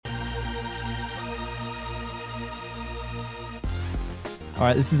All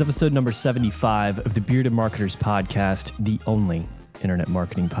right, this is episode number 75 of the Bearded Marketers Podcast, the only internet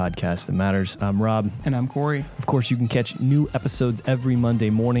marketing podcast that matters. I'm Rob. And I'm Corey. Of course, you can catch new episodes every Monday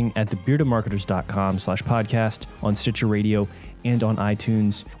morning at thebeardedmarketers.com/podcast, on Stitcher Radio, and on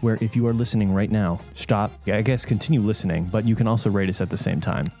iTunes, where if you are listening right now, stop, I guess continue listening, but you can also rate us at the same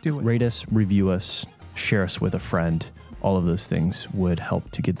time. Do it. Rate us, review us, share us with a friend. All of those things would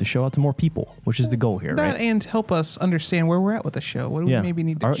help to get the show out to more people, which is the goal here, That right? and help us understand where we're at with the show. What do we maybe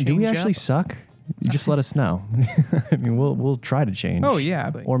need to change Do we actually up? suck? Just let us know. I mean, we'll try to change. Oh,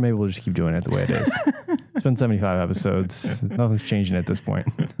 yeah. Or maybe we'll just keep doing it the way it is. It's been 75 episodes. Nothing's changing at this point.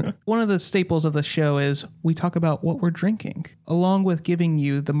 One of the staples of the show is we talk about what we're drinking, along with giving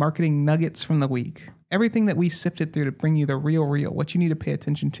you the marketing nuggets from the week. Everything that we sifted through to bring you the real, what you need to pay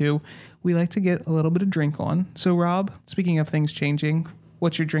attention to. We like to get a little bit of drink on. So, Rob, speaking of things changing,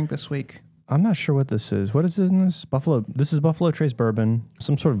 what's your drink this week? I'm not sure what this is. What is in this? This is Buffalo Trace bourbon,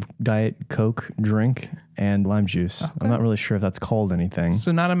 some sort of Diet Coke drink, and lime juice. Okay. I'm not really sure if that's called anything.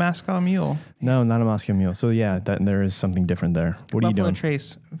 So not a Moscow Mule. No, not a Moscow Mule. So yeah, there is something different there. What are you doing? Buffalo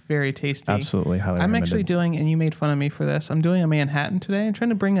Trace, very tasty. Absolutely, highly I'm recommended. actually doing, and you made fun of me for this, I'm doing a Manhattan today. I'm trying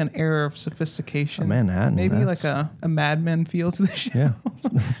to bring an air of sophistication. A Manhattan? Maybe like a Mad Men feel to the show. Yeah,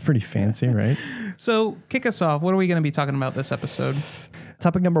 it's pretty fancy, right? So kick us off. What are we going to be talking about this episode?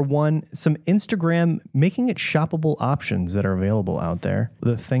 Topic number one, some Instagram making it shoppable options that are available out there.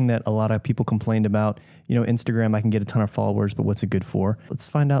 The thing that a lot of people complained about, Instagram, I can get a ton of followers, but what's it good for? Let's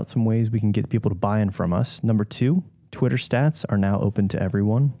find out some ways we can get people to buy in from us. Number two, Twitter stats are now open to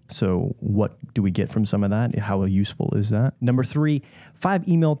everyone. So what do we get from some of that? How useful is that? Number three, 5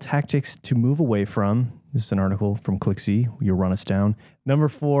 email tactics to move away from. This is an article from ClickZ. You'll run us down. Number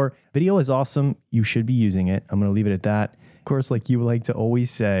 4, video is awesome. You should be using it. I'm going to leave it at that. Of course, like you like to always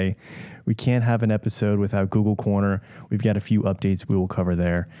say, we can't have an episode without Google Corner. We've got a few updates we will cover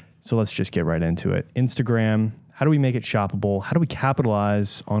there. So let's just get right into it. Instagram, how do we make it shoppable? How do we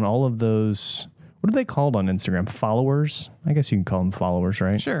capitalize on all of those, what are they called on Instagram? Followers? I guess you can call them followers,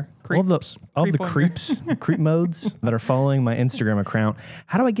 right? Sure. All the creeps, creep modes that are following my Instagram account.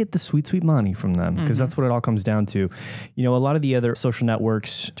 How do I get the sweet money from them? Because that's what it all comes down to. A lot of the other social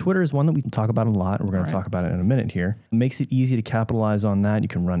networks, Twitter is one that we can talk about a lot. We're going to talk about it in a minute here. It makes it easy to capitalize on that. You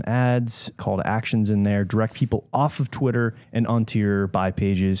can run ads, call to actions in there, direct people off of Twitter and onto your buy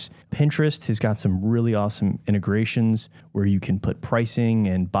pages. Pinterest has got some really awesome integrations where you can put pricing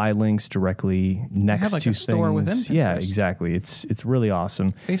and buy links directly next have like to a store within things. Pinterest. Yeah, exactly. It's really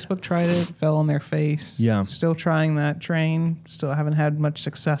awesome. Facebook tried it, fell on their face. Yeah. Still trying that train. Still haven't had much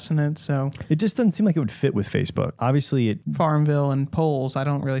success in it. So It just doesn't seem like it would fit with Facebook. Obviously, Farmville and polls, I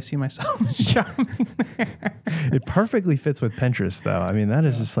don't really see myself shopping there. it perfectly fits with Pinterest, though. I mean, that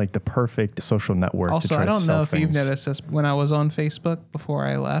is just like the perfect social network. Also, to try I don't to sell know if you've things. noticed this when I was on Facebook before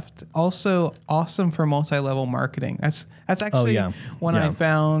I left. Also, awesome for multi-level marketing. That's actually when I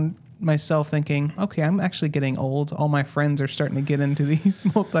found myself thinking, okay, I'm actually getting old. All my friends are starting to get into these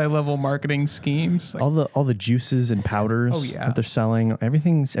multi-level marketing schemes. Like, all the juices and powders that they're selling.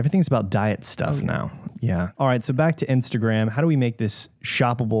 Everything's about diet stuff now. Yeah. All right. So back to Instagram. How do we make this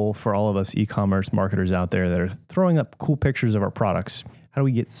shoppable for all of us e-commerce marketers out there that are throwing up cool pictures of our products? How do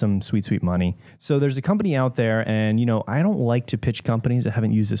we get some sweet money? So there's a company out there, and I don't like to pitch companies that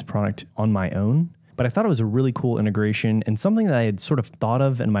haven't used this product on my own. But I thought it was a really cool integration and something that I had sort of thought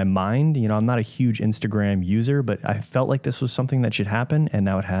of in my mind. I'm not a huge Instagram user, but I felt like this was something that should happen, and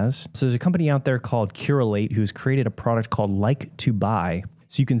now it has. So there's a company out there called Curelate who's created a product called Like to Buy.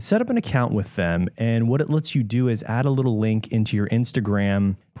 So you can set up an account with them, and what it lets you do is add a little link into your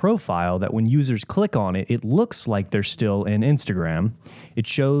Instagram profile that when users click on it, it looks like they're still in Instagram. It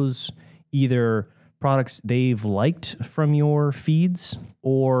shows either products they've liked from your feeds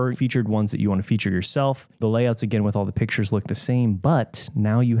or featured ones that you want to feature yourself. The layouts, again, with all the pictures look the same, but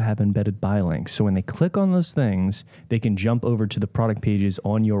now you have embedded buy links. So when they click on those things, they can jump over to the product pages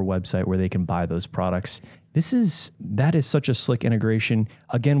on your website where they can buy those products. That is such a slick integration.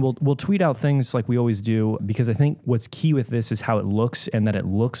 Again, we'll tweet out things like we always do, because I think what's key with this is how it looks, and that it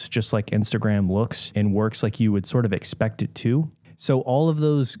looks just like Instagram looks and works like you would sort of expect it to. So all of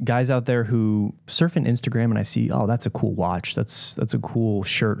those guys out there who surf in Instagram and I see, oh, that's a cool watch, that's a cool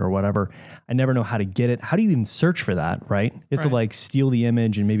shirt or whatever, I never know how to get it. How do you even search for that, right? You have to like steal the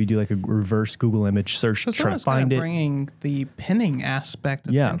image and maybe do like a reverse Google image search to try to find it. Bringing the pinning aspect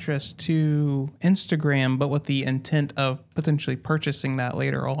of Pinterest to Instagram, but with the intent of potentially purchasing that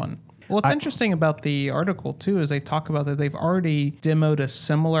later on. What's interesting about the article, too, is they talk about that they've already demoed a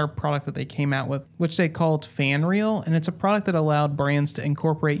similar product that they came out with, which they called FanReel. And it's a product that allowed brands to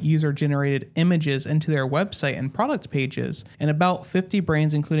incorporate user-generated images into their website and product pages. And about 50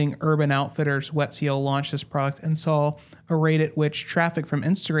 brands, including Urban Outfitters, Wet Seal, launched this product and saw a rate at which traffic from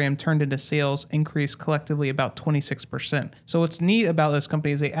Instagram turned into sales increased collectively about 26%. So what's neat about this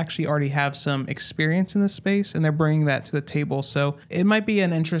company is they actually already have some experience in this space, and they're bringing that to the table. So it might be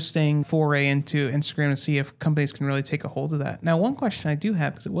an interesting foray into Instagram to see if companies can really take a hold of that. Now, one question I do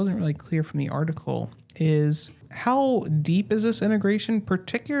have, because it wasn't really clear from the article, is how deep is this integration,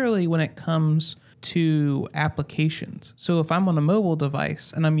 particularly when it comes to applications? So if I'm on a mobile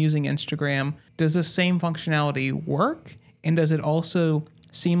device and I'm using Instagram, does the same functionality work? And does it also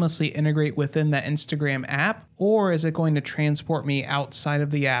seamlessly integrate within that Instagram app? Or is it going to transport me outside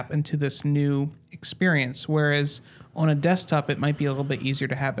of the app into this new experience? Whereas on a desktop, it might be a little bit easier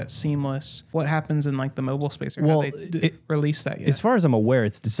to have it seamless. What happens in like the mobile space? Or have they released that yet? As far as I'm aware,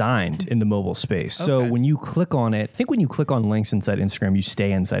 it's designed in the mobile space. Okay. So when you click on it, I think when you click on links inside Instagram, you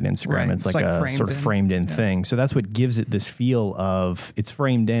stay inside Instagram. Right. It's like a sort of framed in thing. So that's what gives it this feel of it's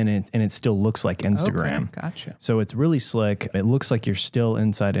framed in and it still looks like Instagram. Okay, gotcha. So it's really slick. It looks like you're still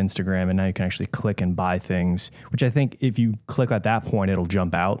inside Instagram, and now you can actually click and buy things, which I think if you click at that point, it'll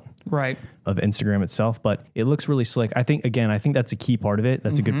jump out. Right. Of Instagram itself, but it looks really slick. I think that's a key part of it.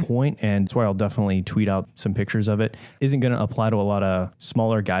 That's a good point, and that's why I'll definitely tweet out some pictures of it. Isn't going to apply to a lot of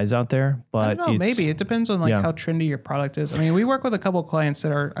smaller guys out there, but I don't know, maybe it depends on how trendy your product is. I mean, we work with a couple of clients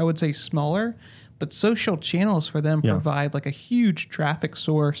that are, I would say, smaller, but social channels for them provide like a huge traffic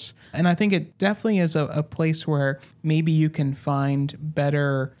source. And I think it definitely is a place where maybe you can find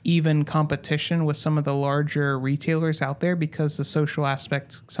better even competition with some of the larger retailers out there, because the social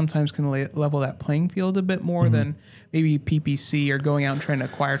aspect sometimes can level that playing field a bit more than maybe PPC or going out and trying to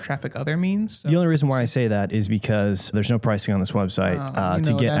acquire traffic other means. So, the only reason why I say that is because there's no pricing on this website.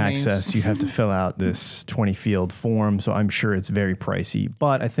 To get access, you have to fill out this 20 field form. So I'm sure it's very pricey,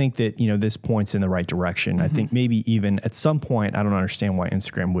 but I think that, this points in the right direction. I think maybe even at some point, I don't understand why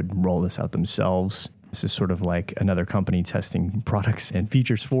Instagram would roll this out themselves. This is sort of like another company testing products and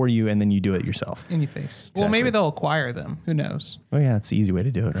features for you, and then you do it yourself. In your face. Exactly. Well, maybe they'll acquire them. Who knows? Oh, yeah, it's the easy way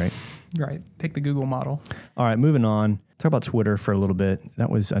to do it, right? Right. Take the Google model. All right, moving on. Talk about Twitter for a little bit.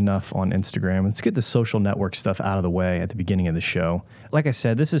 That was enough on Instagram. Let's get the social network stuff out of the way at the beginning of the show. Like I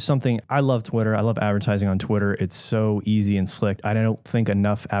said, this is something I love Twitter. I love advertising on Twitter. It's so easy and slick. I don't think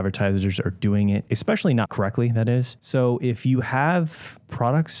enough advertisers are doing it, especially not correctly, that is. So if you have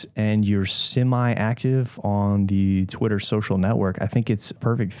products and you're semi-active on the Twitter social network, I think it's a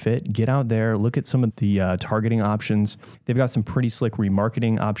perfect fit. Get out there, look at some of the targeting options. They've got some pretty slick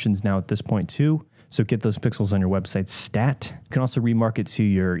remarketing options now at this point too. So get those pixels on your website stat. You can also remarket to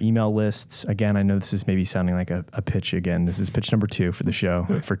your email lists. Again, I know this is maybe sounding like a pitch again. This is pitch number 2 for the show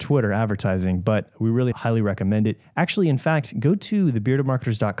for Twitter advertising, but we really highly recommend it. Actually, in fact, go to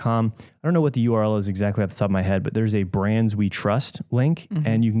thebeardedmarketers.com. I don't know what the URL is exactly off the top of my head, but there's a Brands We Trust link,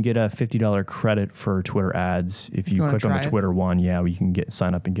 and you can get a $50 credit for Twitter ads. If you click on the Twitter one, you can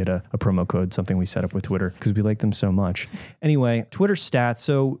sign up and get a promo code, something we set up with Twitter because we like them so much. Anyway, Twitter stats.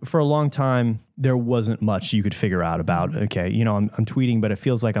 So for a long time, there wasn't much you could figure out about, okay, I'm tweeting, but it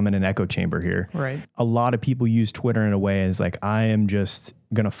feels like I'm in an echo chamber here. Right. A lot of people use Twitter in a way as like, I am just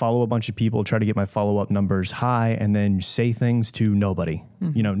going to follow a bunch of people, try to get my follow-up numbers high, and then say things to nobody.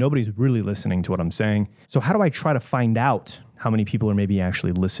 Nobody's really listening to what I'm saying. So how do I try to find out how many people are maybe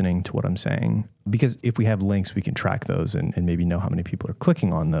actually listening to what I'm saying? Because if we have links, we can track those and maybe know how many people are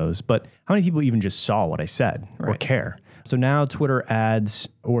clicking on those. But how many people even just saw what I said or care? So now Twitter ads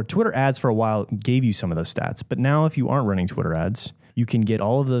for a while gave you some of those stats. But now if you aren't running Twitter ads, you can get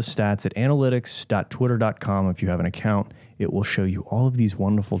all of those stats at analytics.twitter.com. If you have an account, it will show you all of these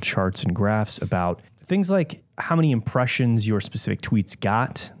wonderful charts and graphs about things like how many impressions your specific tweets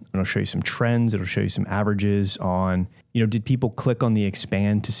got. It'll show you some trends. It'll show you some averages on, did people click on the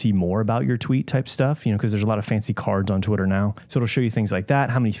expand to see more about your tweet type stuff? Because there's a lot of fancy cards on Twitter now. So it'll show you things like that.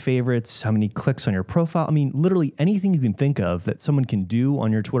 How many favorites, how many clicks on your profile. I mean, literally anything you can think of that someone can do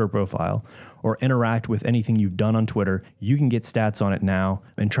on your Twitter profile or interact with anything you've done on Twitter, you can get stats on it now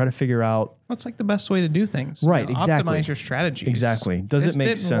and try to figure out what's like the best way to do things. Right, exactly. Optimize your strategies. Exactly. Does it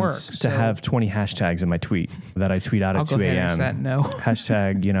make sense to have 20 hashtags in my tweet that I tweet out at 2 a.m.? No.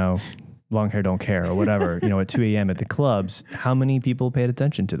 Hashtag, long hair don't care or whatever, at 2 a.m. at the clubs. How many people paid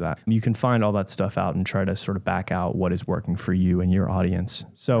attention to that? You can find all that stuff out and try to sort of back out what is working for you and your audience.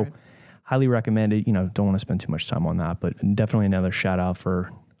 So highly recommend it. Don't want to spend too much time on that, but definitely another shout out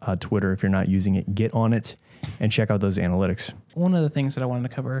for Twitter. If you're not using it, get on it. and check out those analytics. One of the things that I wanted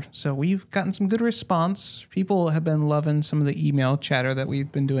to cover. So we've gotten some good response. People have been loving some of the email chatter that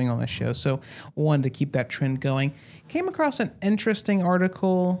we've been doing on the show. So wanted to keep that trend going. Came across an interesting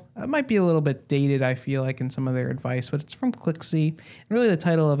article. It might be a little bit dated, I feel like, in some of their advice, but it's from ClickSee. And really the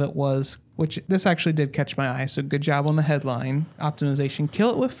title of it was, which this actually did catch my eye, so good job on the headline, Optimization,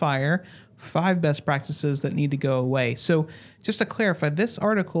 Kill It With Fire, 5 best practices that need to go away. So just to clarify, this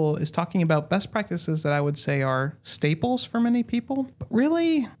article is talking about best practices that I would say are staples for many people. But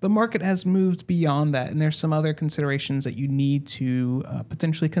really, the market has moved beyond that, and there's some other considerations that you need to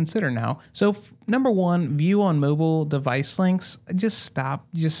potentially consider now. So number 1, view on mobile device links. Just stop.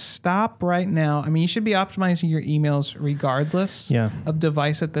 Just stop right now. I mean, you should be optimizing your emails regardless of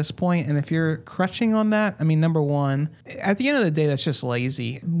device at this point. And if you're crutching on that, I mean, number 1, at the end of the day, that's just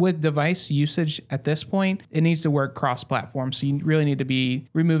lazy. With device usage at this point, it needs to work cross-platform. So you really need to be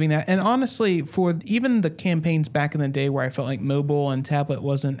removing that. And honestly, for even the campaigns back in the day where I felt like mobile and tablet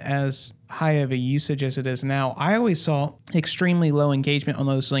wasn't as high of a usage as it is now, I always saw extremely low engagement on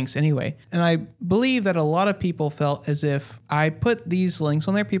those links anyway. And I believe that a lot of people felt as if I put these links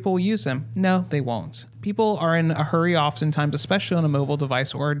on there, people will use them. No, they won't. People are in a hurry oftentimes, especially on a mobile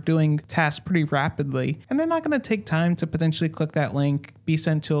device, or doing tasks pretty rapidly, and they're not going to take time to potentially click that link, be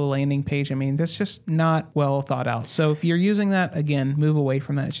sent to a landing page. I mean, that's just not well thought out. So if you're using that, again, move away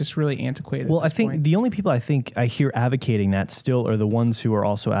from that. It's just really antiquated. Well, I think the only people I hear advocating that still are the ones who are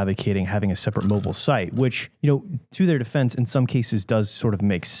also advocating having a separate mobile site, which, to their defense, in some cases does sort of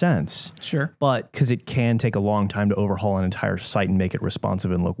make sense. Sure. But because it can take a long time to overhaul an entire site and make it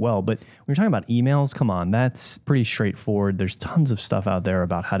responsive and look well. But when you're talking about emails, come on, that's pretty straightforward. There's tons of stuff out there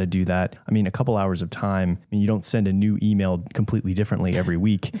about how to do that. I mean, a couple hours of time. I mean, you don't send a new email completely differently every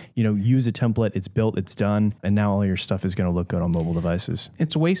week. Use a template, it's built, it's done, and now all your stuff is going to look good on mobile devices.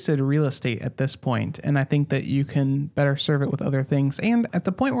 It's wasted real estate at this point, and I think that you can better serve it with other things. And at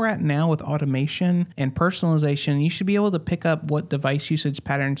the point we're at now with automation and personalization, you should be able to pick up what device usage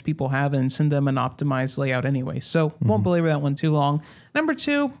patterns people have and send them an optimized layout anyway. So won't belabor that one too long. Number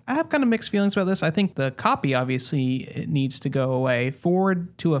 2, I have kind of mixed feelings about this. I think the copy, obviously, it needs to go away.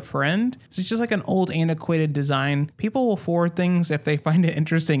 Forward to a friend. So it's just like an old antiquated design. People will forward things if they find it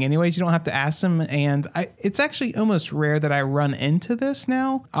interesting anyways. You don't have to ask them. And it's actually almost rare that I run into this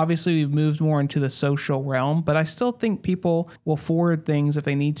now. Obviously, we've moved more into the social realm, but I still think people will forward things if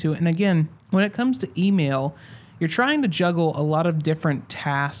they need to. And again, when it comes to email, you're trying to juggle a lot of different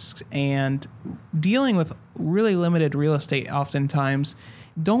tasks and dealing with really limited real estate oftentimes.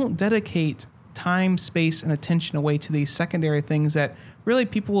 Don't dedicate time, space, and attention away to these secondary things that really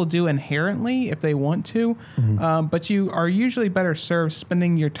people will do inherently if they want to. But you are usually better served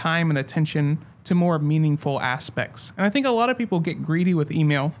spending your time and attention to more meaningful aspects. And I think a lot of people get greedy with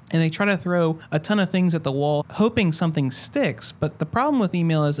email and they try to throw a ton of things at the wall, hoping something sticks. But the problem with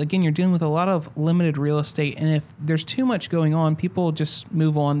email is, again, you're dealing with a lot of limited real estate. And if there's too much going on, people just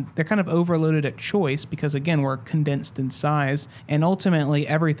move on. They're kind of overloaded at choice because, again, we're condensed in size. And ultimately,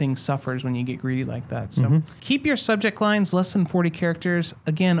 everything suffers when you get greedy like that. So keep your subject lines less than 40 characters.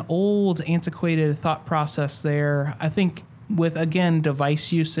 Again, old, antiquated thought process there. I think with, again,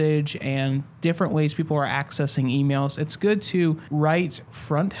 device usage and different ways people are accessing emails, it's good to write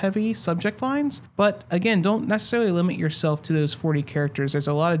front-heavy subject lines. But again, don't necessarily limit yourself to those 40 characters. There's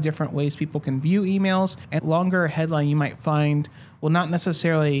a lot of different ways people can view emails, and longer headline you might find will not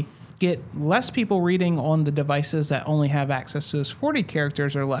necessarily get less people reading on the devices that only have access to those 40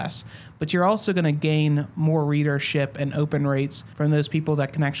 characters or less, but you're also going to gain more readership and open rates from those people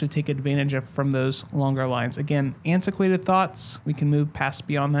that can actually take advantage of from those longer lines. Again, antiquated thoughts, we can move past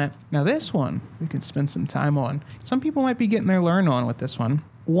beyond that. Now this one, we can spend some time on. Some people might be getting their learn on with this one.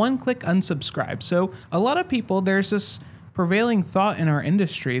 One-click unsubscribe. So a lot of people, there's this prevailing thought in our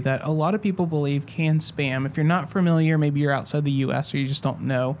industry that a lot of people believe can spam. If you're not familiar, maybe you're outside the US or you just don't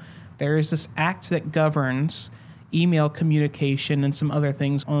know, there is this act that governs email communication and some other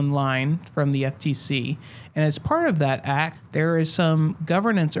things online from the FTC. And as part of that act, there is some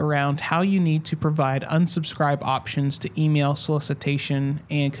governance around how you need to provide unsubscribe options to email solicitation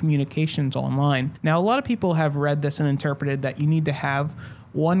and communications online. Now, a lot of people have read this and interpreted that you need to have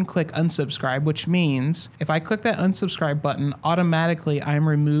one-click unsubscribe, which means if I click that unsubscribe button, automatically I'm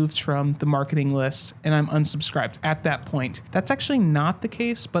removed from the marketing list and I'm unsubscribed at that point. That's actually not the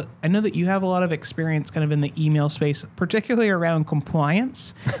case, but I know that you have a lot of experience kind of in the email space, particularly around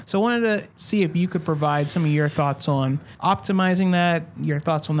compliance. So I wanted to see if you could provide some of your thoughts on optimizing that, your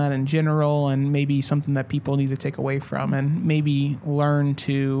thoughts on that in general, and maybe something that people need to take away from and maybe learn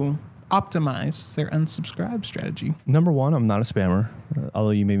to optimize their unsubscribe strategy? Number one, I'm not a spammer,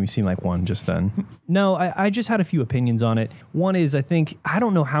 although you made me seem like one just then. No, I just had a few opinions on it. One is I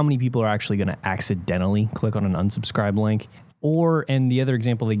don't know how many people are actually going to accidentally click on an unsubscribe link. And the other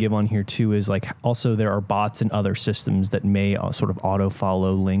example they give on here too is like also there are bots and other systems that may sort of auto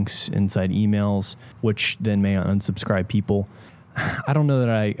follow links inside emails, which then may unsubscribe people. I don't know that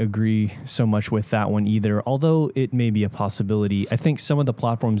I agree so much with that one either, although it may be a possibility. I think some of the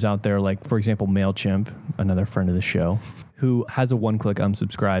platforms out there, like for example, MailChimp, another friend of the show, who has a one-click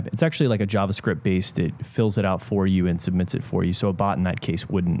unsubscribe. It's actually like a JavaScript based. It fills it out for you and submits it for you. So a bot in that case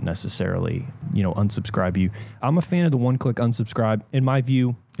wouldn't necessarily, unsubscribe you. I'm a fan of the one-click unsubscribe. In my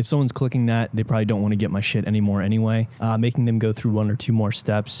view, if someone's clicking that, they probably don't want to get my shit anymore anyway. Making them go through one or two more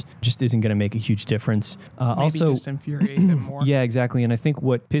steps just isn't going to make a huge difference. Maybe also, just infuriate them more. Yeah, exactly. And I think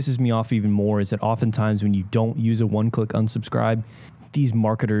what pisses me off even more is that oftentimes when you don't use a one-click unsubscribe, these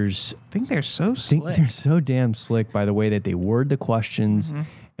marketers think they're so slick. Think they're so damn slick by the way that they word the questions. Mm-hmm.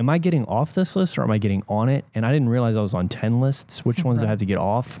 Am I getting off this list or am I getting on it? And I didn't realize I was on 10 lists. Which ones do I have to get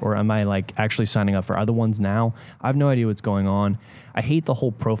off? Or am I like actually signing up for other ones now? I have no idea what's going on. I hate the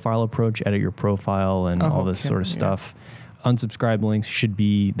whole profile approach, edit your profile and all this sort of stuff. Unsubscribe links should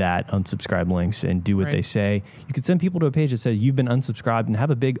be that unsubscribe links and do what they say. You could send people to a page that says you've been unsubscribed and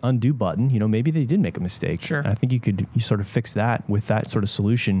have a big undo button. Maybe they did make a mistake. Sure. And I think you sort of fix that with that sort of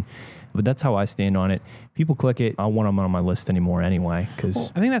solution. But that's how I stand on it. People click it. I want them on my list anymore anyway. I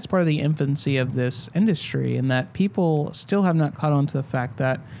think that's part of the infancy of this industry in that people still have not caught on to the fact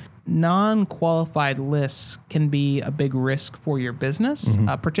that non-qualified lists can be a big risk for your business,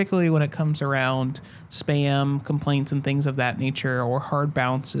 particularly when it comes around spam complaints and things of that nature, or hard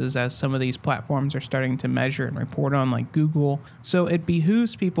bounces, as some of these platforms are starting to measure and report on, like Google. So it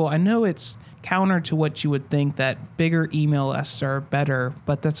behooves people. I know it's counter to what you would think that bigger email lists are better,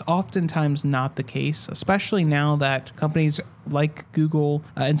 but that's oftentimes not the case, especially now that companies like Google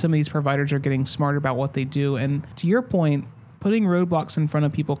and some of these providers are getting smarter about what they do. And to your point, putting roadblocks in front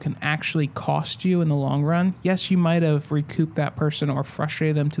of people can actually cost you in the long run. Yes, you might have recouped that person or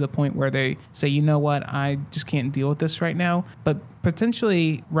frustrated them to the point where they say, you know what, I just can't deal with this right now. But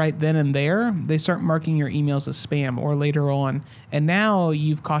potentially right then and there, they start marking your emails as spam or later on. And now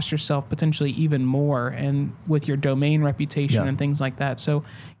you've cost yourself potentially even more and with your domain reputation and things like that. So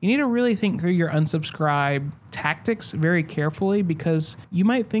you need to really think through your unsubscribe tactics very carefully, because you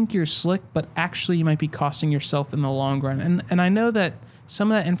might think you're slick, but actually you might be costing yourself in the long run. And I know that some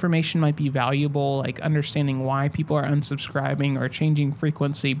of that information might be valuable, like understanding why people are unsubscribing or changing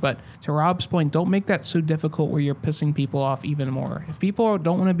frequency. But to Rob's point, don't make that so difficult where you're pissing people off even more. If people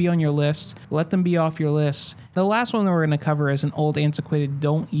don't want to be on your list, let them be off your list. The last one that we're going to cover is an old antiquated,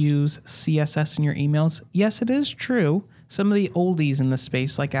 don't use CSS in your emails. Yes, it is true. Some of the oldies in the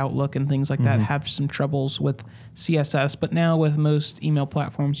space, like Outlook and things like that, have some troubles with CSS. But now with most email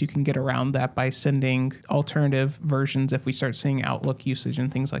platforms, you can get around that by sending alternative versions if we start seeing Outlook usage and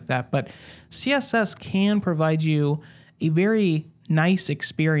things like that. But CSS can provide you a very nice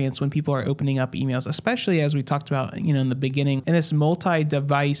experience when people are opening up emails, especially as we talked about, in the beginning, in this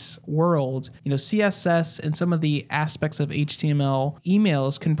multi-device world. CSS and some of the aspects of HTML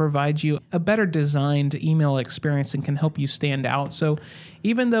emails can provide you a better designed email experience and can help you stand out. So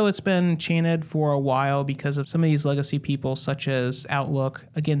even though it's been chanted for a while because of some of these legacy people such as Outlook,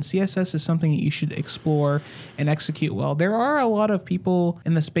 again, CSS is something that you should explore and execute well. There are a lot of people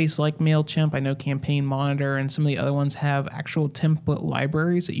in the space like MailChimp, I know Campaign Monitor, and some of the other ones have actual template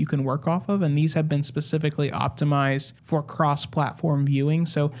libraries that you can work off of, and these have been specifically optimized for cross-platform viewing.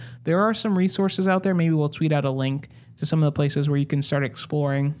 So there are some resources out there. Maybe we'll tweet out a link to some of the places where you can start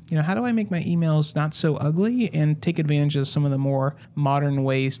exploring, how do I make my emails not so ugly and take advantage of some of the more modern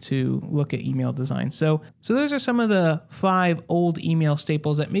ways to look at email design. So those are some of the 5 old email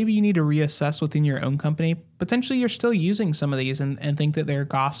staples that maybe you need to reassess within your own company. Potentially you're still using some of these and think that they're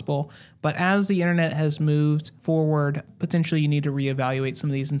gospel, but as the internet has moved forward, potentially you need to reevaluate some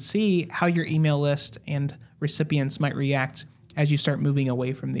of these and see how your email list and recipients might react as you start moving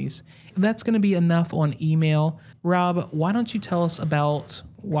away from these. That's going to be enough on email. Rob, why don't you tell us about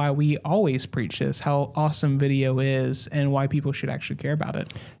why we always preach this, how awesome video is and why people should actually care about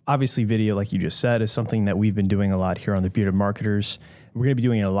it? Obviously, video, like you just said, is something that we've been doing a lot here on the Bearded Marketers. We're going to be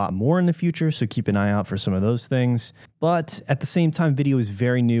doing it a lot more in the future, so keep an eye out for some of those things. But at the same time, video is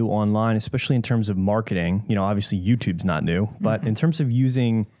very new online, especially in terms of marketing. Obviously YouTube's not new, but in terms of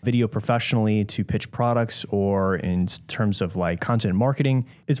using video professionally to pitch products or in terms of like content marketing,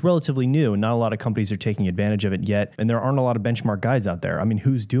 it's relatively new. Not a lot of companies are taking advantage of it yet. And there aren't a lot of benchmark guides out there. I mean,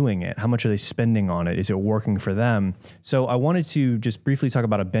 who's doing it? How much are they spending on it? Is it working for them? So I wanted to just briefly talk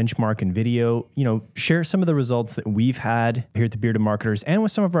about a benchmark in video, share some of the results that we've had here at the Bearded Marketers and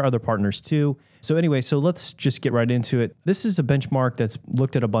with some of our other partners too. So anyway, let's just get right into it. This is a benchmark that's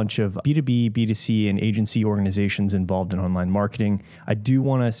looked at a bunch of B2B, B2C, and agency organizations involved in online marketing. I do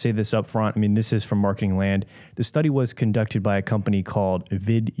want to say this up front. I mean, this is from Marketing Land. The study was conducted by a company called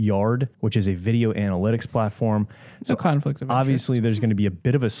Vidyard, which is a video analytics platform. So conflict of interest. Obviously, there's going to be a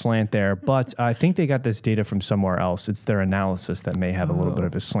bit of a slant there, but I think they got this data from somewhere else. It's their analysis that may have a little bit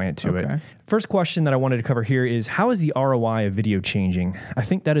of a slant to it. First question that I wanted to cover here is, how is the ROI of video changing? I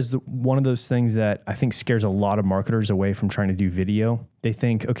think that is one of those things that I think scares a lot of marketers away from trying to do video. They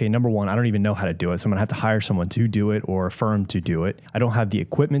think, okay, number one, I don't even know how to do it. So I'm going to have to hire someone to do it or a firm to do it. I don't have the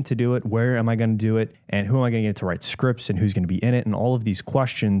equipment to do it. Where am I going to do it? And who am I going to get to write scripts and who's going to be in it and all of these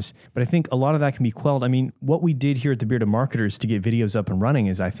questions. But I think a lot of that can be quelled. I mean, what we did here at the Bearded Marketers to get videos up and running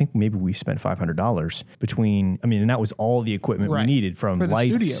is I think maybe we spent $500 and that was all the equipment we needed from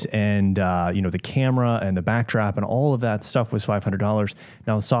lights and, the camera and the backdrop and all of that stuff was $500.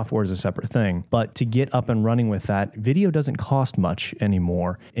 Now the software is a separate thing, but to get up and running with that, video doesn't cost much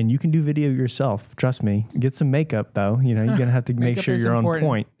anymore. And you can do video yourself. Trust me. Get some makeup though. You're going to have to make sure you're on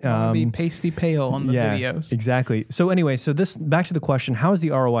point. Be pasty pale on the videos. Exactly. So anyway, this back to the question, how is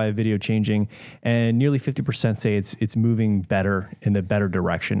the ROI of video changing? And nearly 50% say it's moving better in the better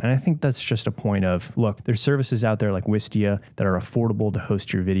direction. And I think that's just a point of, look, there's services out there like Wistia that are affordable to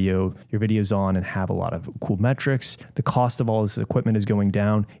host your videos on and have a lot of cool metrics. The cost of all this equipment is going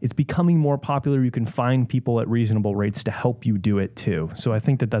down. It's becoming more popular. You can find people at reasonable rates to help you do it too. So I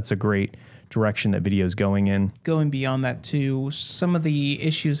think that that's a great direction that video is going in. Going beyond that too, some of the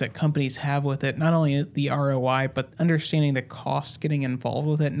issues that companies have with it, not only the ROI, but understanding the cost getting involved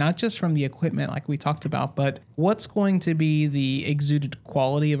with it, not just from the equipment like we talked about, but what's going to be the exuded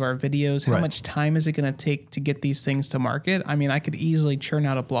quality of our videos? How much time is it going to take to get these things to market? I mean, I could easily churn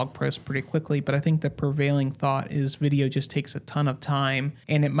out a blog post pretty quickly, but I think the prevailing thought is video just takes a ton of time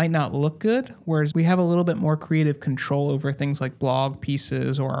and it might not look good, whereas we have a little bit more creative control over things like blog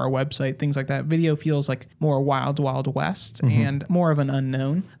pieces or our website, things like that. Video feels like more wild west and more of an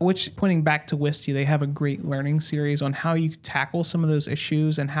unknown, which, pointing back to Wistia, they have a great learning series on how you tackle some of those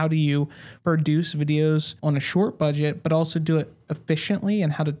issues and how do you produce videos on a short budget, but also do it efficiently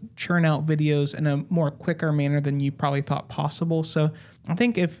and how to churn out videos in a more quicker manner than you probably thought possible. So I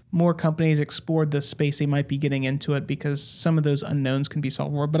think if more companies explored this space, they might be getting into it because some of those unknowns can be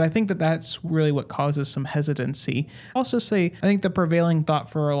solved for. But I think that that's really what causes some hesitancy. I also say, I think the prevailing thought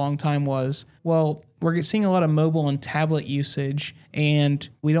for a long time was, well, we're seeing a lot of mobile and tablet usage, and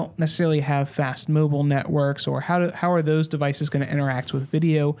we don't necessarily have fast mobile networks, or how are those devices going to interact with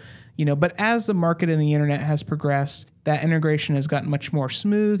video? But as the market and the internet has progressed, that integration has gotten much more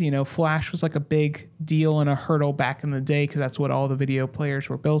smooth. Flash was like a big deal and a hurdle back in the day because that's what all the video players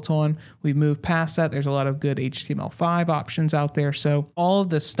were built on. We've moved past that. There's a lot of good HTML5 options out there. So all of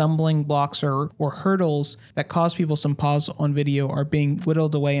the stumbling blocks or hurdles that cause people some pause on video are being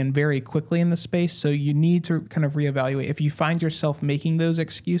whittled away and very quickly in the space. So you need to kind of reevaluate. If you find yourself making those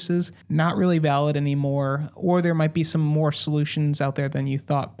excuses, not really valid anymore, or there might be some more solutions out there than you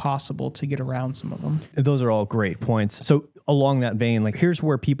thought possible to get around some of them. Those are all great points. So along that vein, here's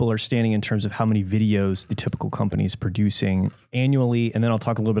where people are standing in terms of how many videos the typical company is producing annually. And then I'll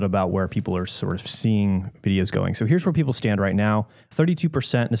talk a little bit about where people are sort of seeing videos going. So here's where people stand right now.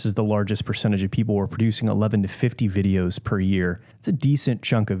 32%, this is the largest percentage of people, were producing 11 to 50 videos per year. It's a decent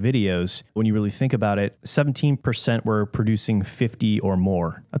chunk of videos. When you really think about it, 17% were producing 50 or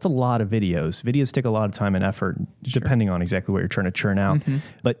more. That's a lot of videos. Videos take a lot of time and effort, depending on exactly what you're trying to churn out.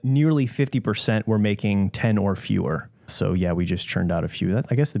 But nearly 50% were making 10 or fewer. So yeah, we just churned out a few.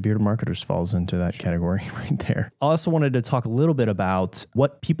 I guess the Bearded Marketers falls into that category right there. I also wanted to talk a little bit about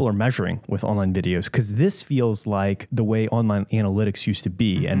what people are measuring with online videos, because this feels like the way online analytics used to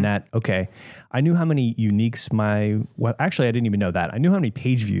be. And that, okay, I knew how many uniques actually, I didn't even know that. I knew how many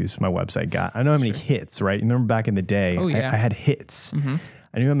page views my website got. I know how many hits, right? Remember back in the day, I had hits.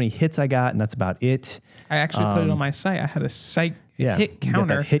 I knew how many hits I got, and that's about it. I actually put it on my site. I had a site hit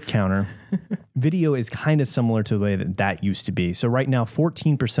counter. That hit counter. Video is kind of similar to the way that used to be. So right now,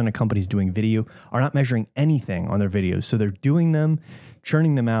 14% of companies doing video are not measuring anything on their videos. So they're doing them,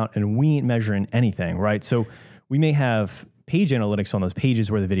 churning them out, and we ain't measuring anything, right? So we may have page analytics on those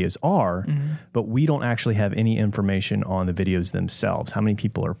pages where the videos are, but we don't actually have any information on the videos themselves. How many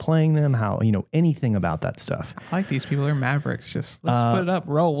people are playing them? How, anything about that stuff. I like these people. They're mavericks. Just let's put it up,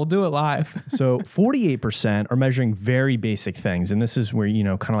 roll. We'll do it live. So 48% are measuring very basic things. And this is where,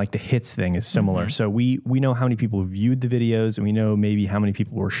 kind of like the hits thing is similar. So we know how many people viewed the videos, and we know maybe how many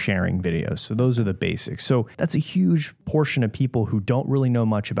people were sharing videos. So those are the basics. So that's a huge portion of people who don't really know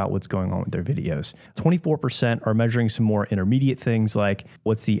much about what's going on with their videos. 24% are measuring some more intermediate things like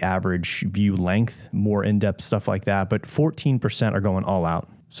what's the average view length, more in-depth stuff like that. But 14% are going all out.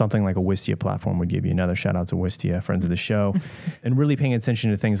 Something like a Wistia platform would give you. Another shout out to Wistia, friends of the show, and really paying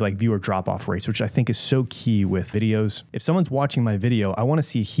attention to things like viewer drop-off rates, which I think is so key with videos. If someone's watching my video, I want to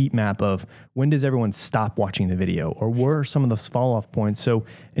see a heat map of when does everyone stop watching the video, or where are some of those fall-off points. So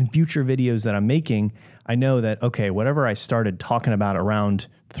in future videos that I'm making, I know that, okay, whatever I started talking about around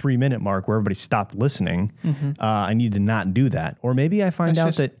 3-minute mark where everybody stopped listening, I need to not do that. Or maybe I find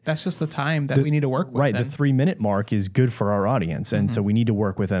out that that's just the time that we need to work with. Right. The 3-minute mark is good for our audience. And so we need to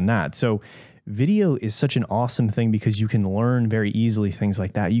work within that. So video is such an awesome thing because you can learn very easily things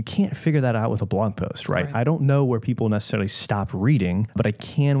like that. You can't figure that out with a blog post, right? I don't know where people necessarily stop reading, but I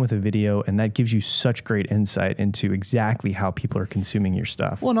can with a video, and that gives you such great insight into exactly how people are consuming your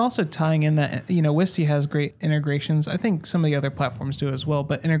stuff. Well, and also tying in that, Wistia has great integrations. I think some of the other platforms do as well,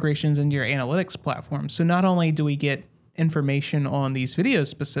 but integrations into your analytics platform. So not only do we get information on these videos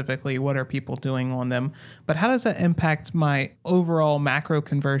specifically, what are people doing on them, but how does that impact my overall macro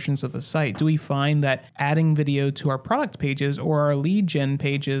conversions of the site? Do we find that adding video to our product pages or our lead gen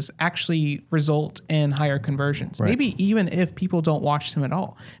pages actually result in higher conversions? Right. Maybe even if people don't watch them at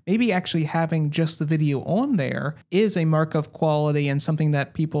all, maybe actually having just the video on there is a mark of quality and something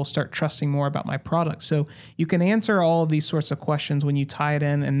that people start trusting more about my product. So you can answer all of these sorts of questions when you tie it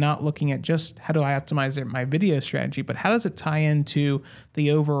in and not looking at just how do I optimize my video strategy, but how does it tie into the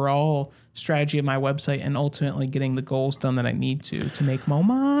overall strategy of my website and ultimately getting the goals done that I need to make more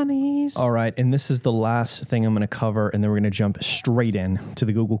monies. All right. And this is the last thing I'm going to cover, and then we're going to jump straight in to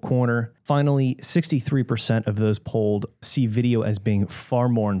the Google Corner. Finally, 63% of those polled see video as being far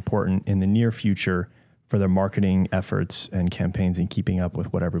more important in the near future for their marketing efforts and campaigns and keeping up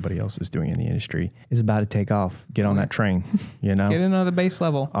with what everybody else is doing in the industry. Is about to take off. Get on that train, Get in on the base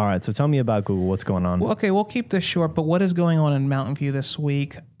level. All right, so tell me about Google. What's going on? Well, okay, we'll keep this short, but what is going on in Mountain View this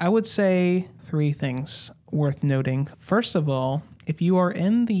week? I would say 3 things worth noting. First of all, if you are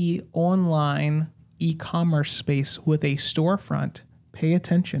in the online e-commerce space with a storefront, pay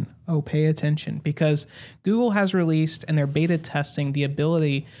attention. Pay attention, because Google has released and they're beta testing the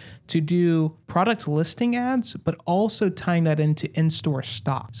ability to do product listing ads, but also tying that into in-store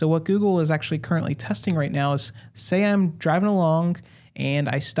stock. So what Google is actually currently testing right now is, say I'm driving along and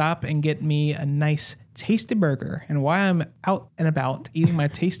I stop and get me a nice tasty burger. And while I'm out and about eating my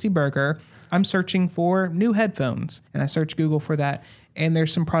tasty burger, I'm searching for new headphones, and I search Google for that. And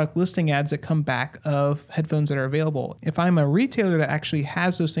there's some product listing ads that come back of headphones that are available. If I'm a retailer that actually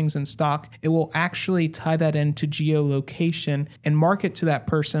has those things in stock, it will actually tie that into geolocation and market to that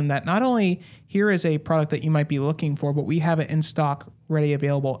person that not only here is a product that you might be looking for, but we have it in stock ready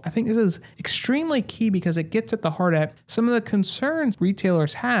available. I think this is extremely key because it gets at the heart at some of the concerns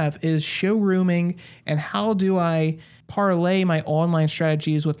retailers have is showrooming and how do I parlay my online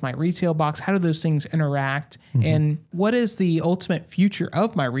strategies with my retail box? How do those things interact? And what is the ultimate future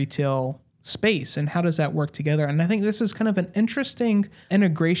of my retail space and how does that work together? And I think this is kind of an interesting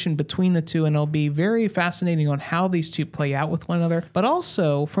integration between the two, and it'll be very fascinating on how these two play out with one another, but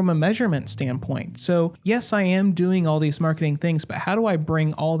also from a measurement standpoint. So yes, I am doing all these marketing things, but how do I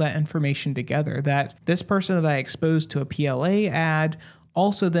bring all that information together that this person that I exposed to a PLA ad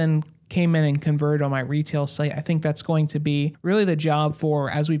also then came in and converted on my retail site? I think that's going to be really the job for,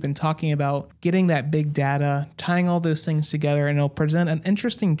 as we've been talking about, getting that big data, tying all those things together, and it'll present an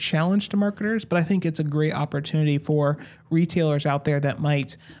interesting challenge to marketers, but I think it's a great opportunity for retailers out there that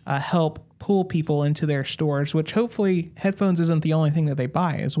might help pull people into their stores, which hopefully headphones isn't the only thing that they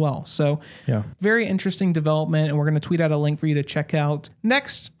buy as well. So very interesting development, and we're going to tweet out a link for you to check out.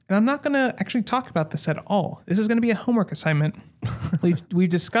 Next, and I'm not going to actually talk about this at all. This is going to be a homework assignment. We've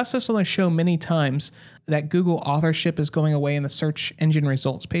discussed this on the show many times, that Google authorship is going away in the search engine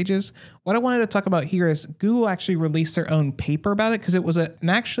results pages. What I wanted to talk about here is Google actually released their own paper about it because it was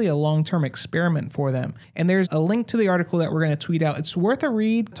actually a long-term experiment for them. And there's a link to the article that we're going to tweet out. It's worth a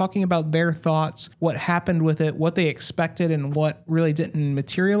read, talking about their thoughts, what happened with it, what they expected and what really didn't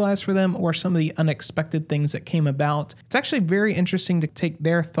materialize for them, or some of the unexpected things that came about. It's actually very interesting to take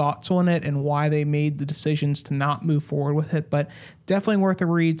their thoughts on it and why they made the decisions to not move forward with it. But Definitely worth a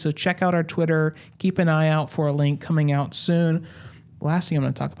read. So check out our Twitter. Keep an eye out for a link coming out soon. Last thing I'm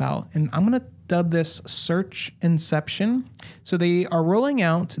going to talk about, and I'm going to dub this Search Inception. So they are rolling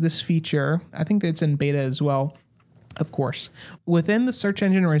out this feature. I think that it's in beta as well. Of course, within the search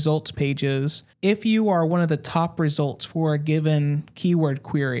engine results pages, if you are one of the top results for a given keyword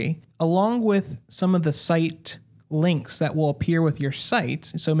query, along with some of the site links that will appear with your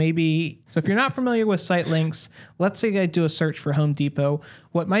site. So if you're not familiar with site links, let's say I do a search for Home Depot.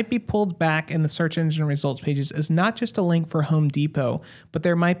 What might be pulled back in the search engine results pages is not just a link for Home Depot, but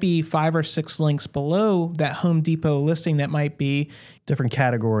there might be 5 or 6 links below that Home Depot listing that might be different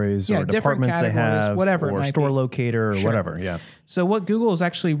categories or departments they have, whatever, or store locator or whatever. Yeah. So what Google is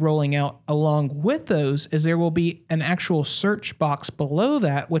actually rolling out along with those is there will be an actual search box below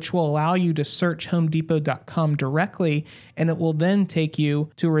that, which will allow you to search homedepot.com directly, and it will then take you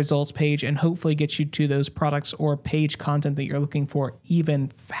to a results page and hopefully get you to those products or page content that you're looking for even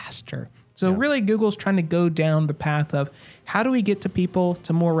faster. So really, Google's trying to go down the path of how do we get to people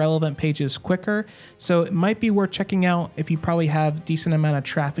to more relevant pages quicker? So it might be worth checking out if you probably have decent amount of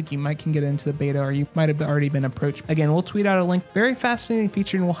traffic. You might can get into the beta, or you might have already been approached. Again, we'll tweet out a link. Very fascinating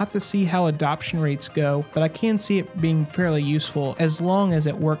feature, and we'll have to see how adoption rates go. But I can see it being fairly useful as long as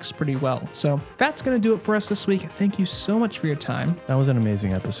it works pretty well. So that's going to do it for us this week. Thank you so much for your time. That was an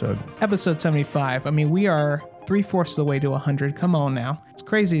amazing episode. Episode 75. I mean, we are 3/4 of the way to 100. Come on now. It's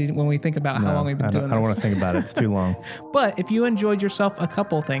crazy when we think about how long we've been doing this. I don't want to think about it. It's too long. But if you enjoyed yourself, a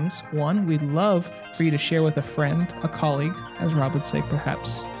couple things. One, we'd love for you to share with a friend, a colleague, as Rob would say,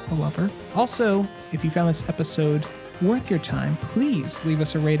 perhaps a lover. Also, if you found this episode worth your time, please leave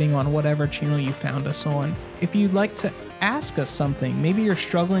us a rating on whatever channel you found us on. If you'd like to ask us something, maybe you're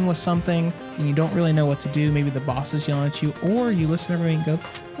struggling with something and you don't really know what to do, maybe the boss is yelling at you, or you listen to everybody and go,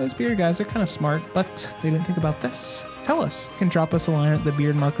 those beard guys are kind of smart, but they didn't think about this. Tell us. You can drop us a line at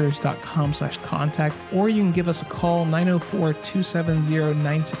thebeardmarketers.com/contact, or you can give us a call,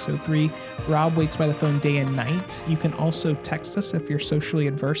 904-270-9603. Rob waits by the phone day and night. You can also text us if you're socially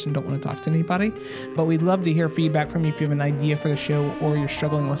adverse and don't want to talk to anybody. But we'd love to hear feedback from you if you have an idea for the show or you're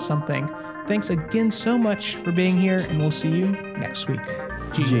struggling with something. Thanks again so much for being here, and we'll see you next week.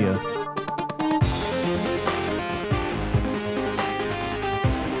 Gia.